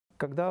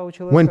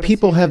When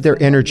people have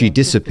their energy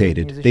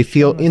dissipated, they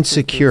feel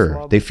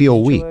insecure, they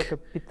feel weak.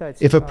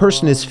 If a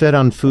person is fed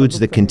on foods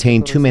that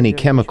contain too many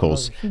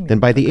chemicals, then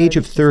by the age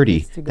of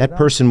 30, that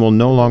person will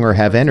no longer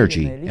have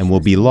energy and will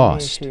be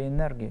lost.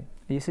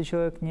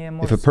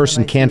 If a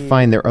person can't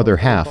find their other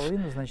half,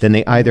 then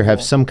they either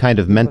have some kind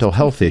of mental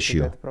health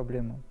issue,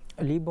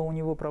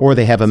 or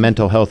they have a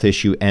mental health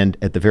issue and,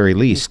 at the very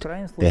least,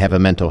 they have a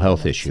mental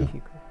health issue.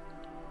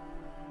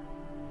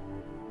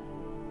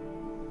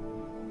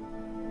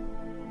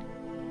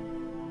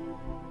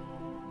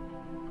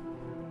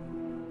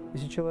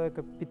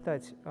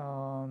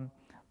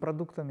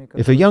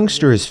 If a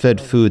youngster is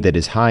fed food that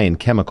is high in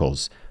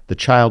chemicals, the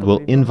child will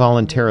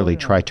involuntarily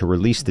try to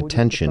release the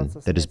tension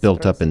that is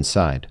built up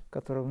inside.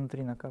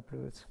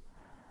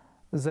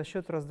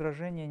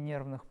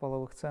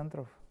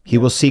 He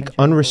will seek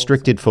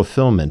unrestricted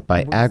fulfillment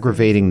by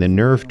aggravating the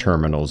nerve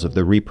terminals of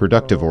the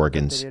reproductive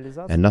organs,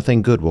 and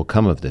nothing good will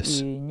come of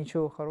this.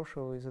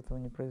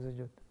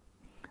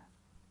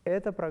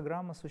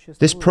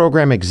 This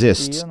program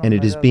exists, and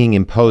it is being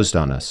imposed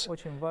on us.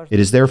 It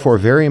is therefore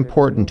very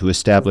important to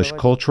establish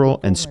cultural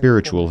and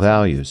spiritual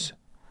values.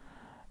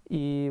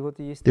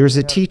 There is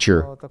a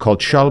teacher called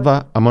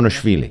Shalva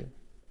Amonashvili.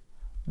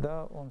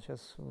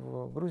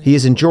 He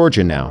is in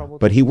Georgia now,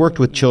 but he worked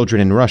with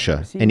children in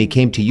Russia, and he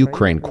came to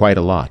Ukraine quite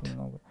a lot.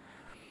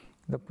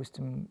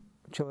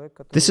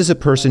 This is a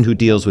person who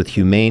deals with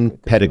humane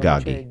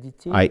pedagogy,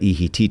 i.e.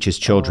 he teaches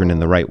children in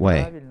the right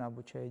way.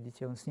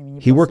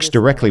 He works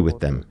directly with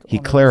them, he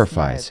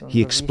clarifies,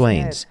 he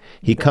explains,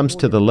 he comes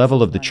to the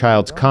level of the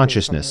child's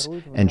consciousness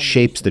and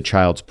shapes the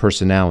child's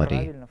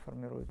personality.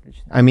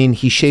 I mean,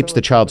 he shapes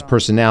the child's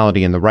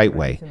personality in the right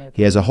way.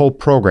 He has a whole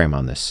program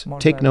on this.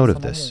 Take note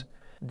of this.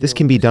 This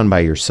can be done by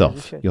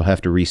yourself. You'll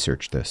have to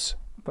research this.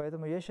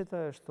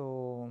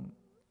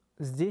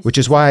 Which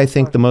is why I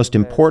think the most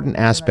important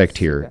aspect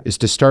here is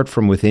to start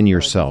from within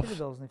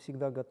yourself.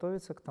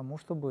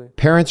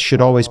 Parents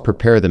should always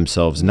prepare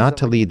themselves not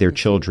to lead their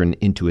children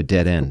into a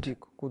dead end.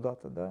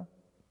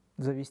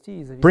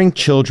 Bring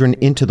children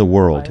into the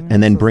world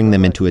and then bring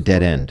them into a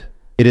dead end.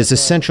 It is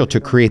essential to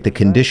create the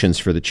conditions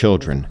for the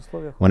children.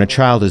 When a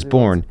child is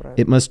born,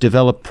 it must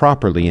develop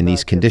properly in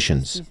these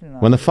conditions.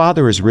 When the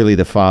father is really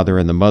the father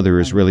and the mother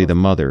is really the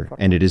mother,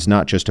 and it is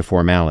not just a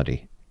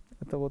formality.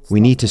 We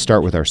need to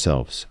start with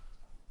ourselves.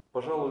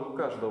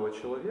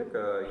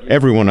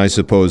 Everyone, I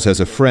suppose,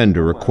 has a friend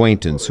or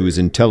acquaintance who is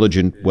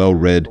intelligent,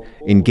 well-read,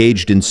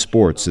 engaged in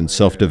sports and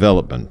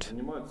self-development.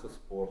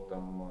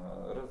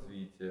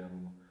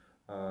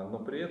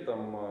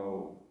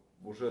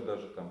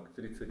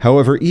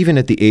 However, even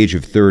at the age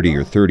of 30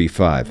 or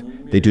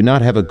 35, they do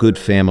not have a good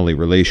family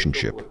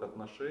relationship.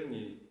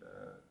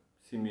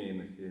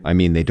 I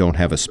mean, they don't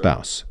have a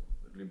spouse.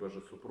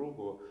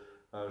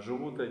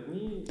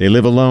 They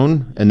live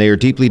alone, and they are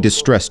deeply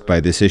distressed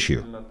by this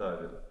issue.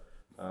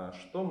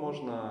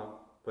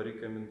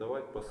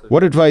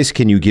 What advice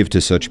can you give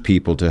to such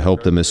people to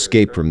help them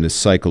escape from this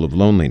cycle of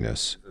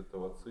loneliness?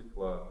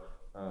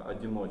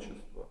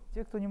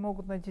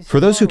 For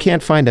those who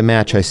can't find a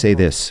match, I say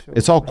this.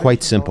 It's all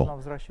quite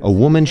simple. A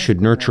woman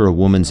should nurture a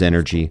woman's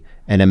energy,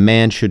 and a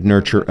man should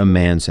nurture a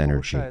man's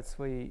energy.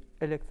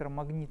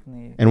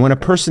 And when a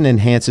person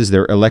enhances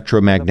their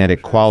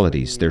electromagnetic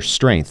qualities, their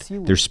strength,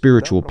 their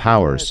spiritual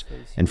powers,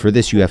 and for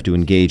this you have to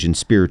engage in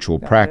spiritual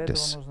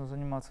practice,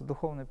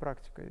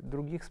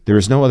 there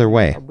is no other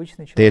way.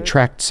 They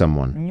attract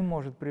someone.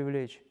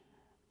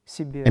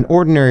 An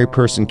ordinary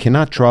person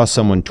cannot draw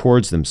someone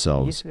towards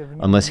themselves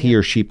unless he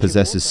or she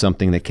possesses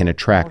something that can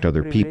attract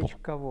other people.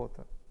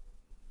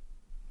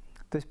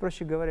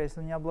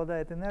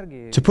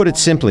 To put it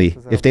simply,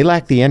 if they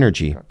lack the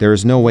energy, there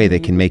is no way they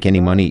can make any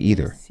money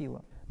either.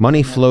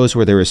 Money flows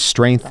where there is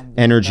strength,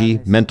 energy,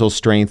 mental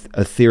strength,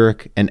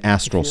 etheric, and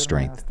astral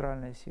strength.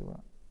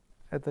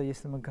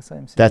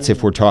 That's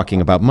if we're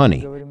talking about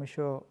money.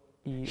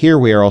 Here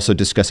we are also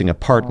discussing a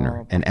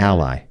partner, an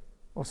ally.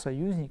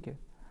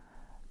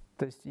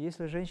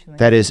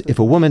 That is, if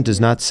a woman does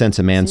not sense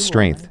a man's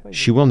strength,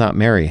 she will not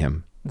marry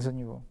him.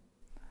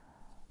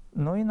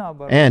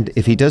 And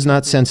if he does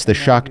not sense the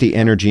Shakti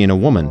energy in a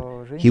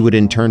woman, he would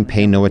in turn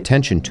pay no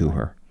attention to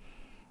her.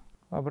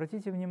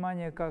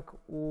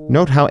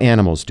 Note how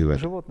animals do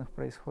it.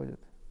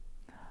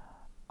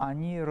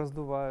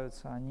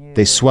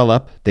 They swell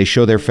up, they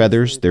show their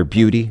feathers, their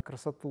beauty.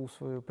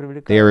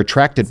 They are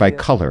attracted by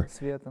color.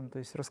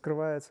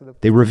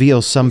 They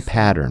reveal some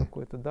pattern.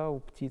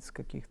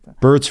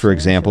 Birds, for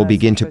example,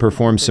 begin to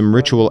perform some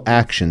ritual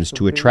actions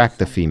to attract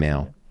the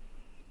female.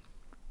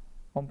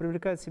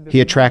 He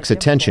attracts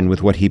attention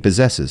with what he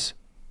possesses.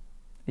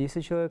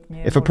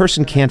 If a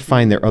person can't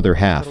find their other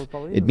half,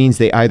 it means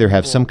they either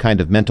have some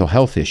kind of mental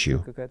health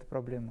issue,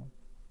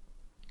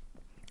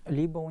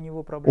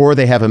 or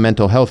they have a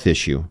mental health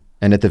issue,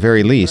 and at the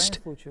very least,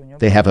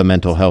 they have a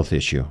mental health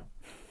issue.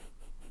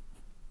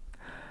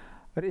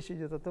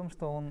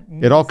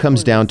 It all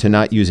comes down to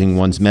not using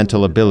one's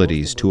mental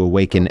abilities to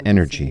awaken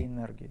energy.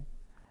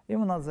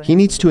 He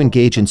needs to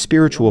engage in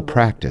spiritual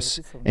practice,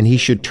 and he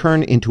should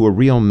turn into a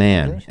real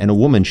man, and a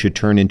woman should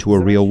turn into a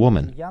real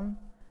woman.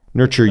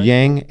 Nurture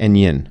yang and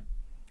yin.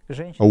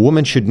 A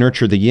woman should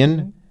nurture the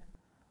yin,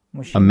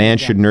 a man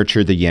should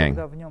nurture the yang.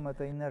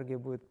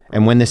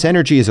 And when this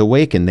energy is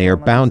awakened, they are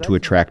bound to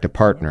attract a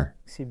partner.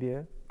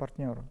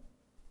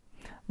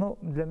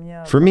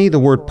 For me, the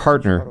word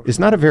partner is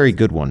not a very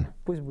good one.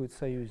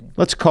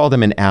 Let's call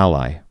them an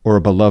ally or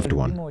a beloved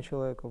one.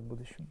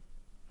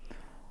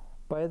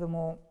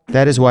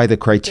 That is why the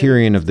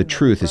criterion of the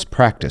truth is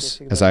practice,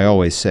 as I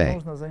always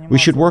say. We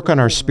should work on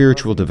our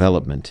spiritual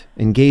development,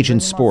 engage in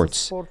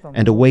sports,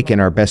 and awaken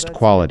our best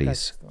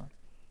qualities.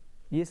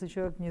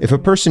 If a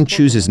person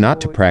chooses not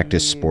to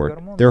practice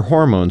sport, their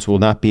hormones will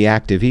not be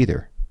active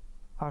either.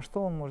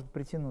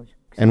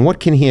 And what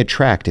can he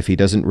attract if he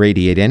doesn't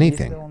radiate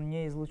anything?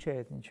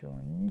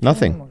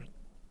 Nothing.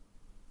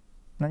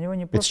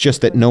 It's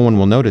just that no one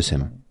will notice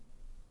him.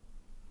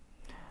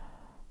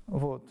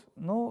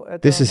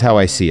 This is how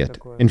I see it.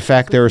 In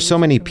fact, there are so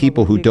many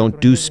people who don't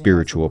do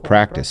spiritual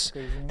practice.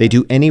 They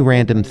do any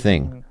random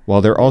thing,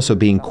 while they're also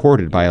being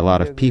courted by a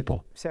lot of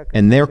people.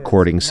 And they're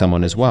courting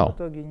someone as well.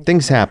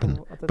 Things happen,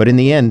 but in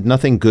the end,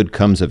 nothing good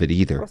comes of it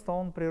either.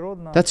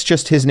 That's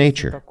just his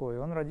nature.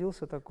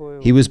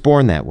 He was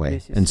born that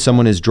way, and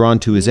someone is drawn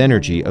to his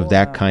energy of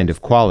that kind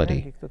of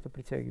quality.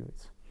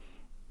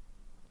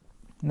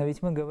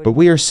 But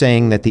we are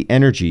saying that the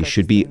energy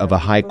should be of a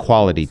high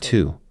quality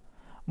too.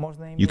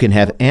 You can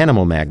have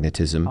animal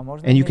magnetism,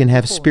 and you can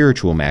have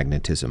spiritual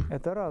magnetism.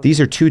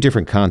 These are two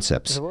different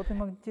concepts.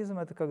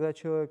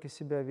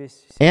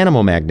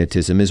 Animal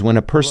magnetism is when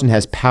a person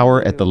has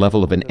power at the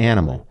level of an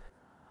animal,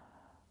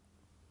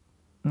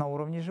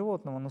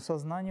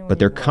 but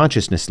their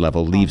consciousness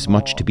level leaves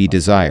much to be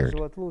desired.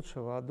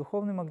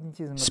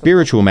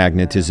 Spiritual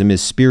magnetism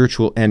is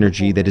spiritual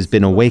energy that has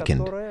been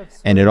awakened,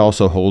 and it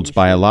also holds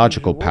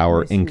biological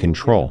power in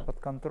control.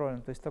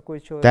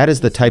 That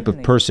is the type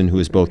of person who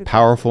is both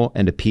powerful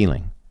and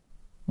appealing.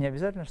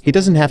 He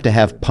doesn't have to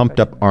have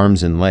pumped-up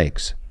arms and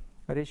legs.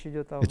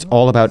 It's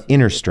all about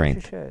inner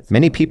strength.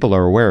 Many people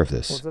are aware of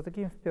this.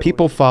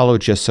 People follow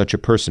just such a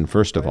person,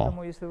 first of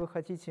all.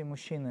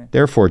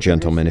 Therefore,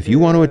 gentlemen, if you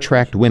want to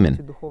attract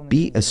women,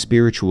 be a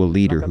spiritual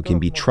leader who can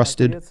be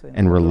trusted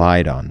and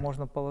relied on.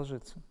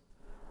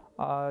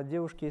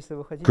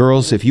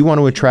 Girls, if you want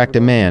to attract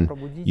a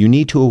man, you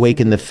need to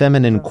awaken the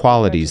feminine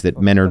qualities that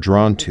men are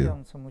drawn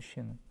to.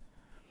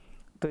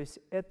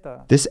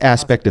 This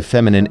aspect of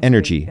feminine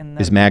energy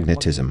is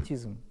magnetism.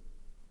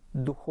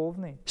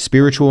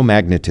 Spiritual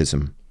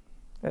magnetism.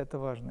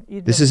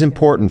 This is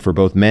important for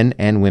both men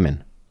and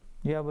women.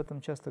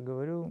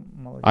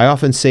 I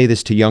often say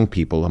this to young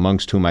people,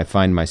 amongst whom I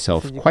find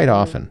myself quite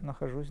often.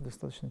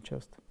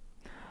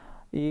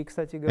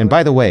 And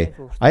by the way,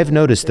 I have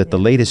noticed that the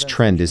latest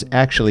trend is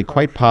actually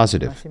quite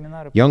positive.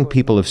 Young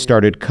people have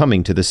started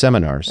coming to the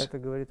seminars.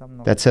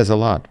 That says a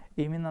lot.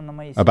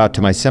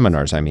 To my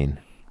seminars, I mean.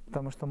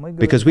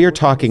 Because we are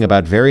talking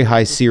about very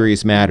high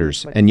serious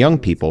matters, and young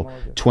people,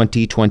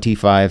 20,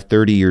 25,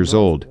 30 years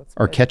old,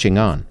 are catching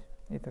on.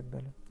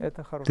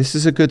 This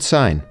is a good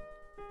sign.